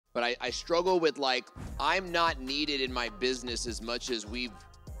But I struggle with, like, I'm not needed in my business as much as we've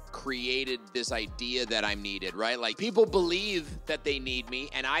created this idea that I'm needed, right? Like, people believe that they need me,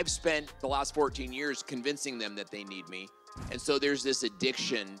 and I've spent the last 14 years convincing them that they need me. And so there's this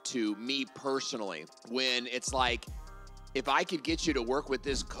addiction to me personally, when it's like, if I could get you to work with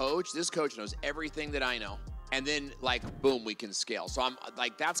this coach knows everything that I know. And then, like, boom, we can scale. So I'm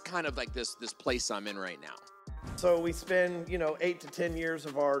like, that's kind of like this place I'm in right now. So we spend, 8 to 10 years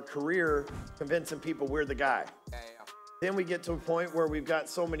of our career convincing people we're the guy. Yeah. Then we get to a point where we've got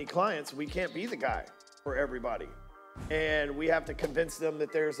so many clients, we can't be the guy for everybody. And we have to convince them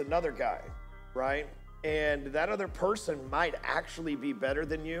that there's another guy, right? And that other person might actually be better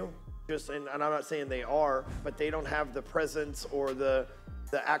than you. And I'm not saying they are, but they don't have the presence or the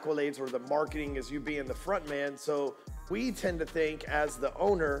accolades or the marketing as you being the front man. So we tend to think as the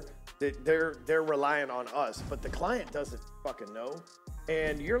owner that they're relying on us, but the client doesn't fucking know.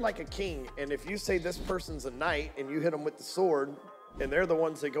 And you're like a king, and if you say this person's a knight and you hit them with the sword, and they're the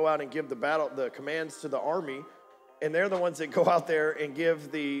ones that go out and give the commands to the army, and they're the ones that go out there and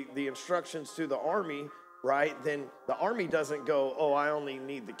give the instructions to the army, right? Then the army doesn't go, oh, I only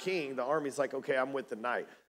need the king. The army's like, okay, I'm with the knight.